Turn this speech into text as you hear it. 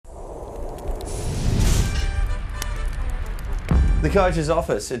The coach's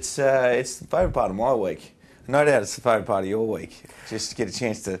office. It's the favourite part of my week. No doubt it's the favourite part of your week. Just to get a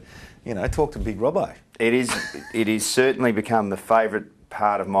chance to, talk to Big Robbo. It is certainly become the favourite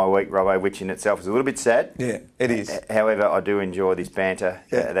part of my week, Robbo, which in itself is a little bit sad. Yeah, it is. However, I do enjoy this banter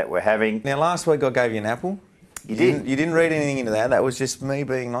that we're having. Now, last week I gave you an apple. You did. You didn't read anything into that. That was just me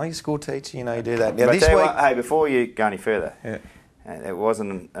being a school teacher. You do that. Now, But this week... hey, before you go any further, it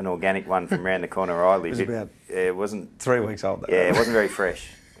wasn't an organic one from round the corner where I live. It wasn't 3 weeks old, though. Yeah, it wasn't very fresh.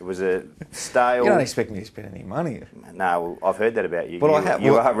 It was a stale... You don't expect me to spend any money. No, well, I've heard that about you. But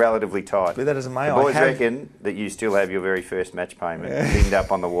you are relatively tight. But that is amazing. The boys reckon that you still have your very first match payment pinned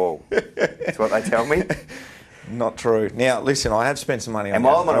up on the wall. That's what they tell me. Not true. Now, listen, I have spent some money on And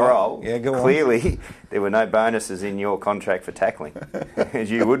while I'm on a roll, go on. Clearly there were no bonuses in your contract for tackling,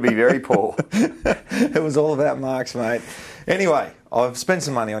 as you would be very poor. It was all about marks, mate. Anyway, I've spent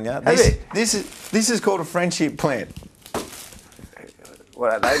some money on you. This is called a friendship plan.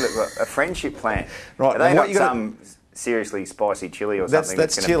 What are they? A friendship plan? Right. Are they not some seriously spicy chili or something?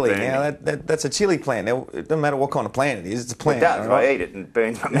 That's chili. Now, that's a chili plan. Now, it doesn't matter what kind of plan it is. It's a plan. It does. Right? I eat it and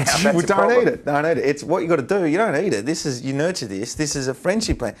burn my mouth. Well, don't eat it. Don't eat it. It's what you got to do. You don't eat it. You nurture this. This is a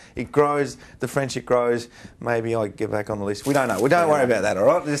friendship plan. It grows. The friendship grows. Maybe I get back on the list. We don't know. We don't worry about that. All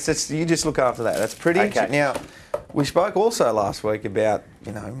right. You just look after that. That's pretty. Okay. Now, we spoke also last week about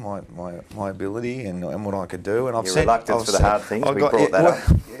my ability and what I could do, and I've sent reluctance for the hard things. We brought that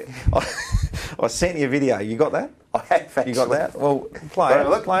up. I sent you a video. You got that? I have actually. You got that? Well,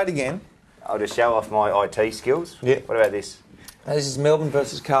 play it again. I'll just show off my IT skills. Yeah. What about this? This is Melbourne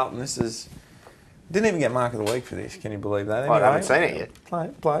versus Carlton. Didn't even get Mark of the Week for this. Can you believe that? Anyway, I haven't seen it yet.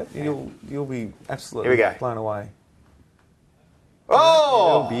 Play it. You'll be absolutely blown away.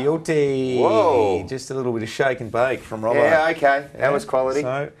 Oh! Beauty. Whoa. Just a little bit of shake and bake from Robbo. Yeah, okay. That was quality.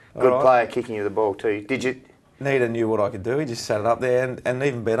 So, good player kicking you the ball too. Did you? Nita knew what I could do. He just sat it up there, and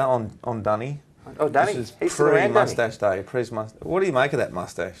even better on Dunny. Oh, Dunny. This is pre-mustache day. What do you make of that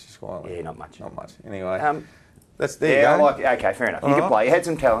mustache? Just quietly. Yeah, not much. Not much. Anyway, there you go. Okay, fair enough. You can play. You had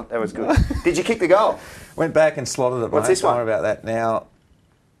some talent. That was good. Did you kick the goal? Went back and slotted it. What's this one? Don't worry about that. Now,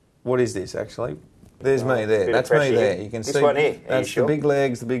 what is this actually? There's me there. That's me there. You can see. This one here. That's the big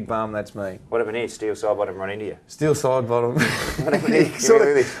legs, the big bum. That's me. What happened here? Steel side bottom run into you. Steel side bottom. What happened here? Look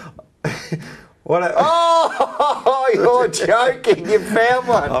at this. Oh, you're joking. You found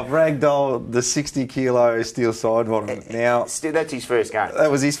one. I've ragdolled the 60 kilo steel side bottom. Now, that's his first game.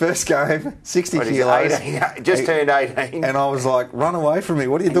 That was his first game. 60 kilos. 18, just turned 18. And I was like, run away from me.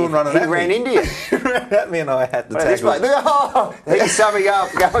 What are you doing running at me? He ran into you. He ran at me and I had to tackle. He's summing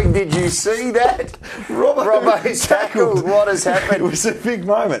up going, did you see that? Robbo's tackled. What has happened? It was a big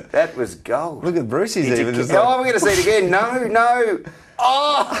moment. That was gold. Look at Brucey's even. We're going to see it again. No.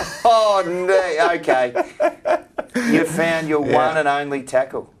 Oh, no. Okay. You found your one and only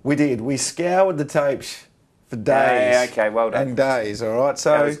tackle. We did. We scoured the tapes for days. Yeah, okay, well done. And days, all right?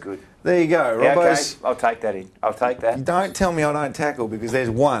 So that was good. There you go. Robbo's, okay, I'll take that in. I'll take that. You don't tell me I don't tackle because there's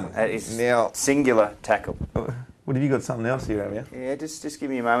one. That is now singular tackle. What have you got something else here, have you? Yeah, just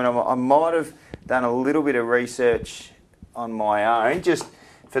give me a moment. I might have done a little bit of research on my own, just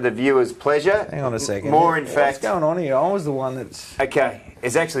for the viewer's pleasure. Hang on a second. More, in fact. What's going on here? I was the one that's... Okay,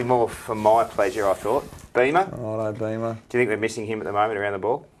 it's actually more for my pleasure, I thought. Beamer. Righto, Beamer. Do you think we're missing him at the moment around the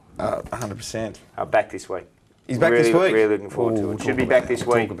ball? 100%. Back this week. He's back this week? Really looking forward to it. Should be back this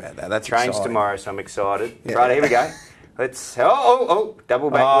week. Talk about that. That's Trains exciting. tomorrow, so I'm excited. Yeah. Right, here we go. Let's... double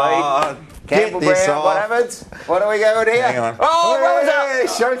back lead. Campbell Brown, what happens? What are we going here? Hang on. What was that?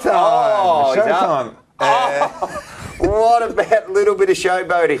 Showtime. Oh, Showtime. What about a little bit of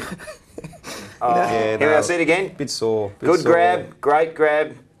showboating? Here I see it again. Bit sore. Good grab, great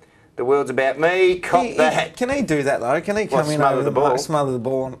grab. The world's about me. Cop that. Can he do that though? Can he come in smother the ball? Smother the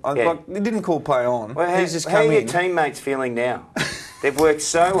ball. He didn't call play on. Well, He's just how come are your in. teammates feeling now? They've worked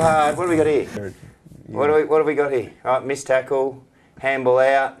so hard. What have we got here? Yeah. What have we got here? All right, missed tackle, handball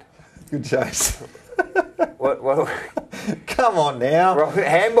out. Good chase. What? Come on now.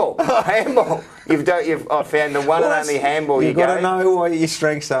 Handball. You've found the one and only handball You've got to know what your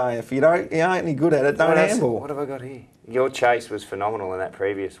strengths are. If you ain't any good at it, don't handball. What have I got here? Your chase was phenomenal in that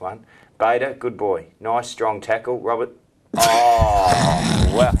previous one. Beta, good boy. Nice, strong tackle. Robert.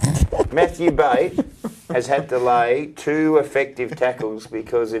 Oh, well. Matthew Bate has had to lay 2 effective tackles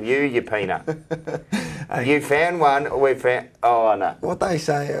because of you peanut. You found one, we found... Oh, no. What they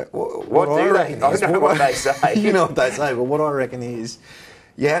say... What do they? I know what they say. You know what they say, but what I reckon is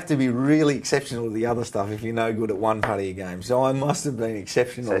you have to be really exceptional at the other stuff if you're no good at one part of your game. So I must have been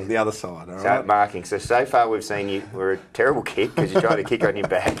exceptional at the other side. All right? Marking. So far we've seen you were a terrible kick because you tried to kick on your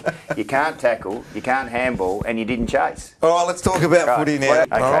back. You can't tackle, you can't handball, and you didn't chase. All right, let's talk about footy now.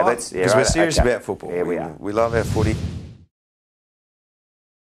 Okay, all right? let's... Because we're serious about football. Yeah, we are. We love our footy.